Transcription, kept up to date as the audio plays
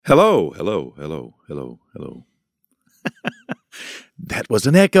Hello, hello, hello, hello, hello. That was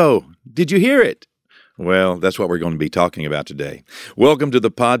an echo. Did you hear it? Well, that's what we're going to be talking about today. Welcome to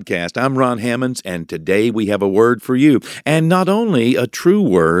the podcast. I'm Ron Hammonds, and today we have a word for you. And not only a true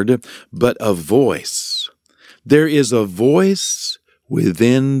word, but a voice. There is a voice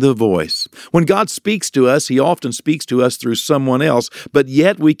within the voice. When God speaks to us, He often speaks to us through someone else, but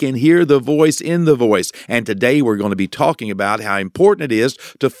yet we can hear the voice in the voice. And today we're going to be talking about how important it is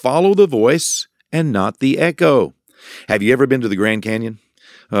to follow the voice and not the echo. Have you ever been to the Grand Canyon?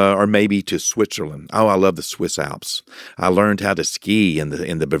 Or maybe to Switzerland. Oh, I love the Swiss Alps. I learned how to ski in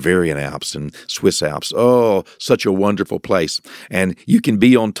the Bavarian Alps and Swiss Alps. Oh, such a wonderful place. And you can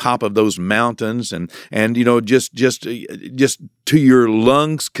be on top of those mountains and you know, just to your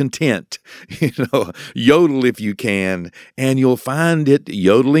lungs' content. Yodel if you can, and you'll find it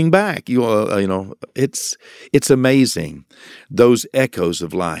yodeling back. It's amazing, those echoes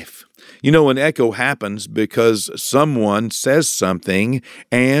of life. An echo happens because someone says something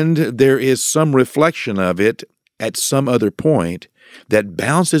and there is some reflection of it at some other point that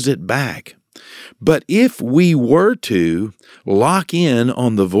bounces it back. But if we were to lock in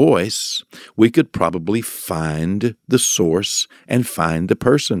on the voice, we could probably find the source and find the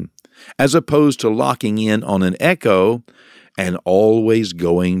person, as opposed to locking in on an echo and always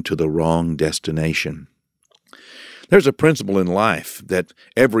going to the wrong destination. There's a principle in life that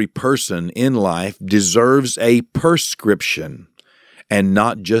every person in life deserves a prescription and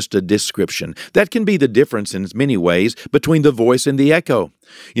not just a description. That can be the difference in many ways between the voice and the echo.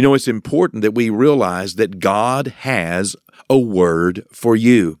 It's important that we realize that God has a word for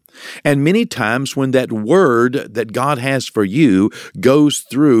you. And many times when that word that God has for you goes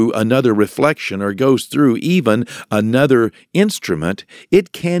through another reflection or goes through even another instrument,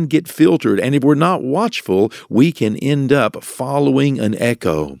 it can get filtered. And if we're not watchful, we can end up following an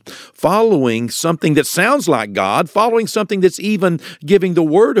echo, following something that sounds like God, following something that's even giving the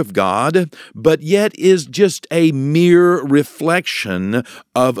word of God, but yet is just a mere reflection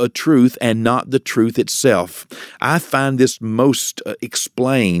of a truth and not the truth itself. I find this most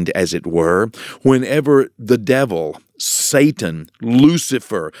explained, as it were, whenever the devil, Satan,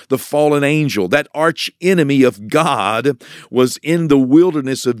 Lucifer, the fallen angel, that arch enemy of God, was in the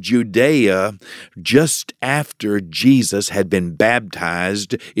wilderness of Judea just after Jesus had been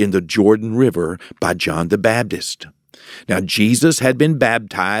baptized in the Jordan River by John the Baptist. Now, Jesus had been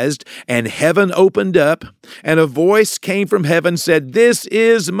baptized, and heaven opened up, and a voice came from heaven, said, "This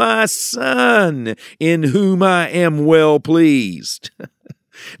is my Son, in whom I am well pleased."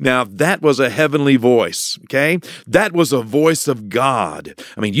 Now, that was a heavenly voice, okay? That was a voice of God.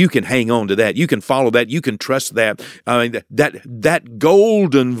 You can hang on to that. You can follow that. You can trust that. That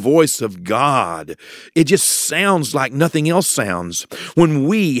golden voice of God, it just sounds like nothing else sounds. When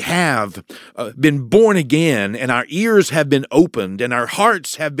we have been born again and our ears have been opened and our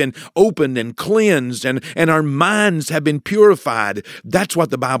hearts have been opened and cleansed and our minds have been purified, that's what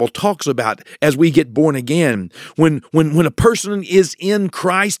the Bible talks about as we get born again. When a person is in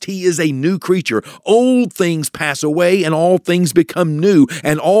Christ, he is a new creature. Old things pass away and all things become new,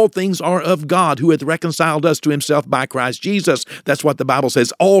 and all things are of God, who hath reconciled us to himself by Christ Jesus. That's what the Bible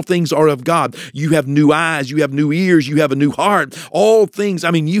says. All things are of God. You have new eyes, you have new ears, you have a new heart. All things,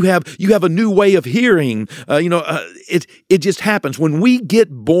 you have a new way of hearing. It just happens. When we get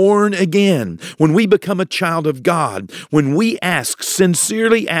born again, when we become a child of God, when we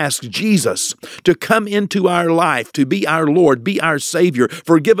sincerely ask Jesus to come into our life, to be our Lord, be our Savior,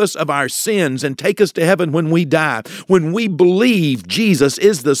 forgive us of our sins, and take us to heaven when we die. When we believe Jesus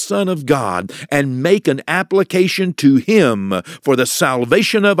is the Son of God and make an application to Him for the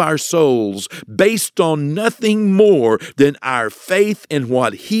salvation of our souls based on nothing more than our faith in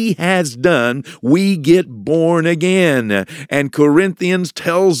what He has done, we get born again. And Corinthians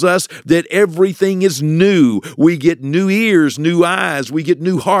tells us that everything is new. We get new ears, new eyes, we get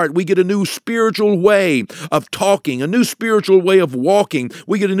new heart, we get a new spiritual way of talking, a new spiritual way of walking.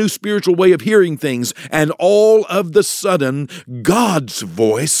 We get a new spiritual way of hearing things, and all of the sudden, God's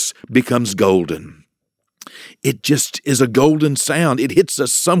voice becomes golden. It just is a golden sound. It hits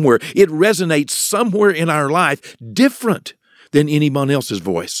us somewhere. It resonates somewhere in our life different than anyone else's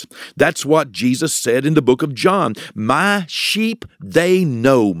voice. That's what Jesus said in the book of John. My sheep, they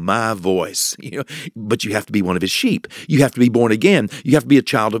know my voice. But you have to be one of his sheep. You have to be born again. You have to be a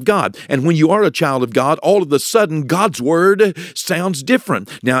child of God. And when you are a child of God, all of a sudden, God's word sounds different.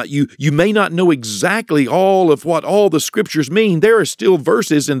 Now, you may not know exactly all of what all the scriptures mean. There are still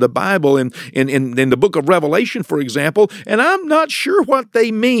verses in the Bible, in the book of Revelation, for example, and I'm not sure what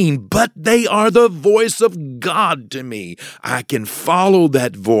they mean, but they are the voice of God to me. I I can follow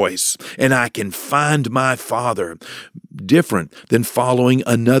that voice and I can find my Father. Different than following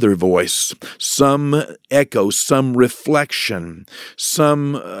another voice, some echo, some reflection,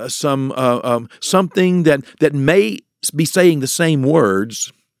 something that may be saying the same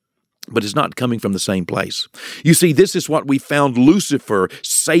words, but it's not coming from the same place. You see, this is what we found Lucifer,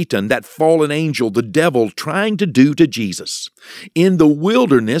 Satan, that fallen angel, the devil, trying to do to Jesus. In the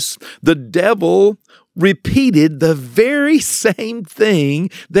wilderness, the devil repeated the very same thing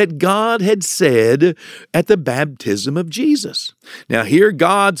that God had said at the baptism of Jesus. Now here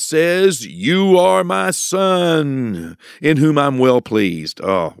God says, "You are my Son, in whom I'm well pleased."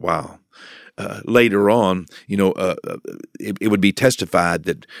 Oh, wow. Later on, it would be testified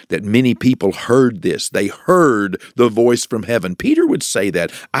that many people heard this. They heard the voice from heaven. Peter would say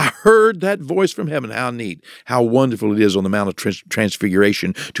that. I heard that voice from heaven. How neat. How wonderful it is on the Mount of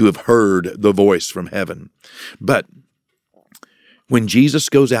Transfiguration to have heard the voice from heaven. But when Jesus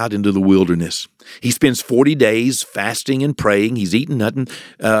goes out into the wilderness, he spends 40 days fasting and praying. He's eaten nothing,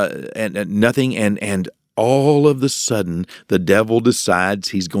 and all of a sudden, the devil decides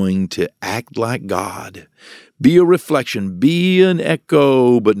he's going to act like God, be a reflection, be an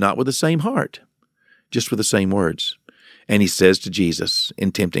echo, but not with the same heart, just with the same words. And he says to Jesus,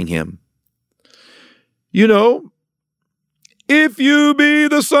 in tempting him, if you be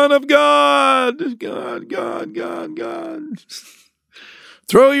the Son of God, God,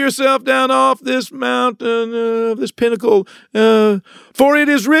 throw yourself down off this mountain, this pinnacle, for it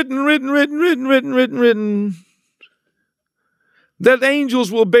is written, that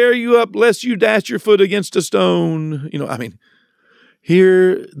angels will bear you up lest you dash your foot against a stone.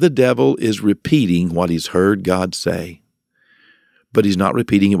 Here the devil is repeating what he's heard God say, but he's not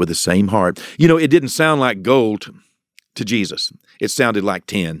repeating it with the same heart. It didn't sound like gold to Jesus. It sounded like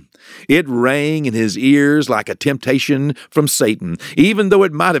tin. It rang in his ears like a temptation from Satan. Even though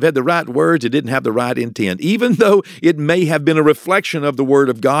it might have had the right words, it didn't have the right intent. Even though it may have been a reflection of the Word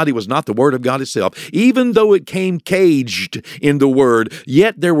of God, it was not the Word of God itself. Even though it came caged in the Word,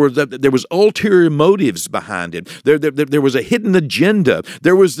 yet there was ulterior motives behind it. There was a hidden agenda.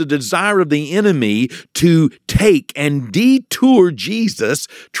 There was the desire of the enemy to take and detour Jesus,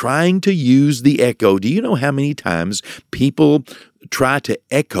 trying to use the echo. Do you know how many times people try to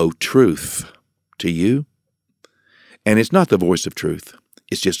echo truth to you? And it's not the voice of truth.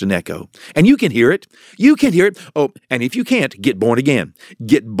 It's just an echo. And you can hear it. You can hear it. Oh, and if you can't, get born again.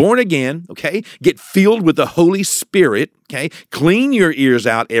 Get born again, okay? Get filled with the Holy Spirit, okay? Clean your ears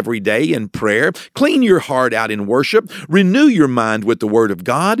out every day in prayer. Clean your heart out in worship. Renew your mind with the Word of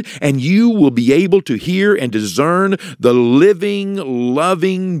God, and you will be able to hear and discern the living,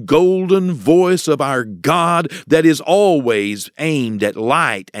 loving, golden voice of our God that is always aimed at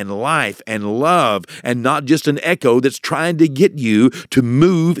light and life and love, and not just an echo that's trying to get you to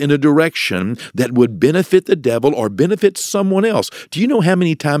move in a direction that would benefit the devil or benefit someone else. Do you know how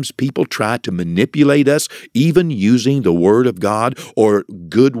many times people try to manipulate us, even using the Word of God or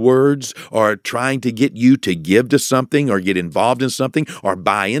good words, or trying to get you to give to something or get involved in something or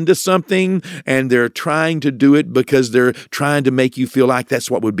buy into something, and they're trying to do it because they're trying to make you feel like that's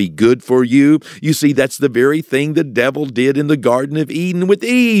what would be good for you. You see, that's the very thing the devil did in the Garden of Eden with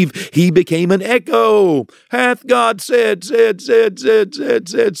Eve. He became an echo. Hath God said,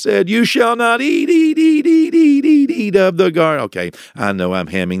 you shall not eat of the garden. Okay, I know I'm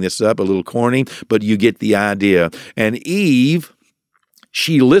hamming this up a little corny, but you get the idea. And Eve,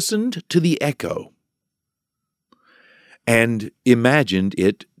 she listened to the echo and imagined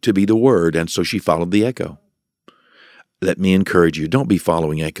it to be the Word, and so she followed the echo. Let me encourage you, don't be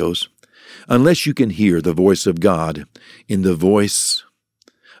following echoes. Unless you can hear the voice of God in the voice,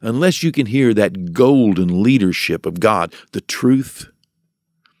 unless you can hear that golden leadership of God, the truth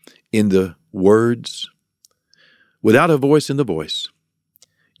in the words, without a voice in the voice,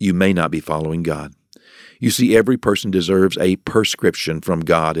 you may not be following God. You see, every person deserves a prescription from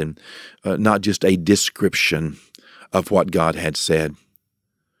God and not just a description of what God had said.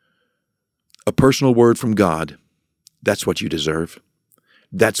 A personal word from God, that's what you deserve.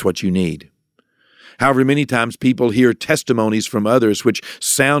 That's what you need. However many times people hear testimonies from others which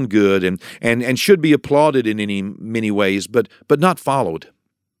sound good and should be applauded in many ways, but not followed.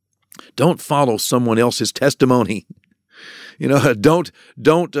 Don't follow someone else's testimony. Don't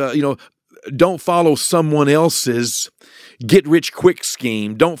follow someone else's get-rich-quick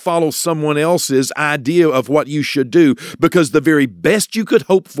scheme. Don't follow someone else's idea of what you should do, because the very best you could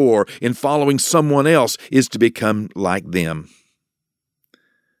hope for in following someone else is to become like them.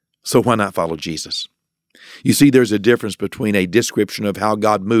 So why not follow Jesus? You see, there's a difference between a description of how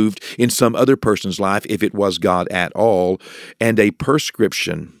God moved in some other person's life, if it was God at all, and a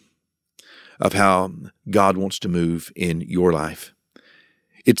prescription of how God wants to move in your life.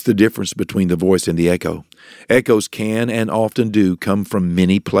 It's the difference between the voice and the echo. Echoes can and often do come from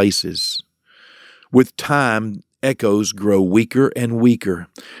many places. With time, echoes grow weaker and weaker.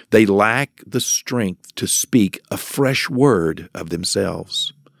 They lack the strength to speak a fresh word of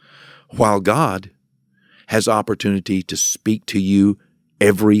themselves. While God has opportunity to speak to you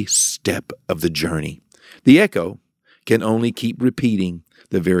every step of the journey, the echo can only keep repeating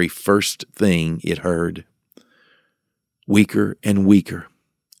the very first thing it heard. Weaker and weaker,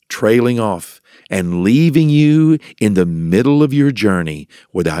 trailing off and leaving you in the middle of your journey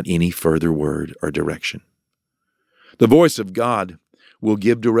without any further word or direction. The voice of God will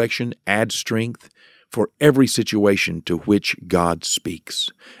give direction, add strength for every situation to which God speaks.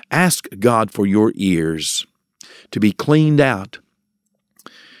 Ask God for your ears to be cleaned out.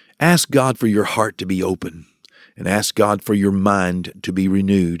 Ask God for your heart to be open, and ask God for your mind to be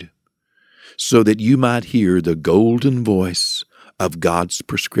renewed, so that you might hear the golden voice of God's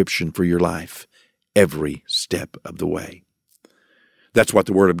prescription for your life every step of the way. That's what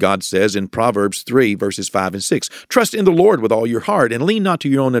the Word of God says in Proverbs 3, verses 5 and 6. Trust in the Lord with all your heart, and lean not to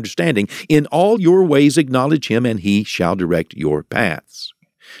your own understanding. In all your ways acknowledge Him, and He shall direct your paths.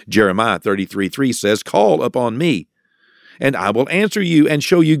 Jeremiah 33:3 says, Call upon me, and I will answer you and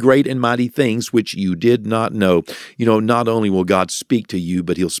show you great and mighty things which you did not know. You know, not only will God speak to you,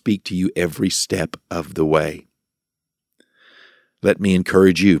 but He'll speak to you every step of the way. Let me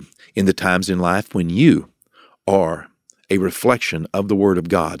encourage you in the times in life when you are a reflection of the Word of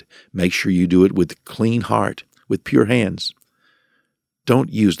God. Make sure you do it with a clean heart, with pure hands.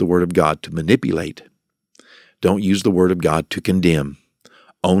 Don't use the Word of God to manipulate. Don't use the Word of God to condemn.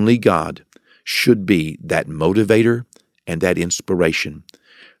 Only God should be that motivator and that inspiration,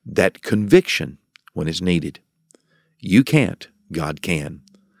 that conviction when it's needed. You can't, God can.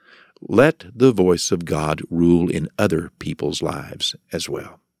 Let the voice of God rule in other people's lives as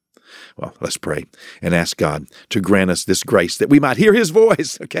well. Well, let's pray and ask God to grant us this grace that we might hear His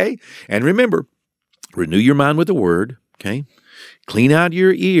voice, okay? And remember, renew your mind with the Word, okay? Clean out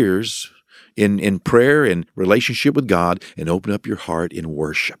your ears in prayer and relationship with God, and open up your heart in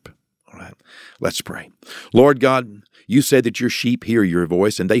worship. All right, let's pray. Lord God, you said that your sheep hear your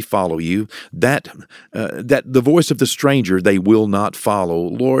voice and they follow you, that the voice of the stranger they will not follow.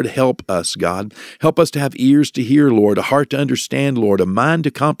 Lord, help us, God. Help us to have ears to hear, Lord, a heart to understand, Lord, a mind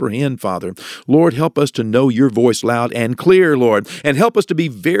to comprehend, Father. Lord, help us to know your voice loud and clear, Lord, and help us to be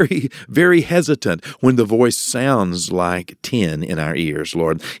very, very hesitant when the voice sounds like tin in our ears,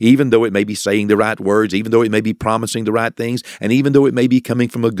 Lord, even though it may be saying the right words, even though it may be promising the right things, and even though it may be coming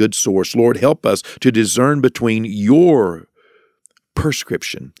from a good source. Lord, help us to discern between your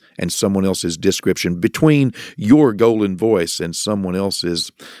prescription and someone else's description, between your golden voice and someone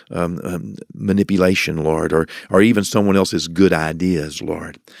else's manipulation, Lord, or even someone else's good ideas,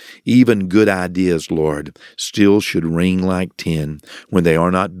 Lord. Even good ideas, Lord, still should ring like tin when they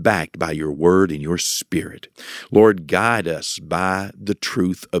are not backed by your word and your spirit. Lord, guide us by the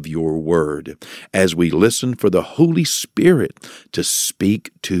truth of your word as we listen for the Holy Spirit to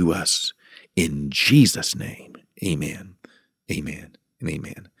speak to us. In Jesus' name, amen. Amen and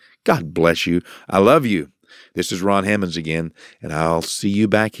amen. God bless you. I love you. This is Ron Hammonds again, and I'll see you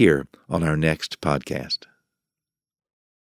back here on our next podcast.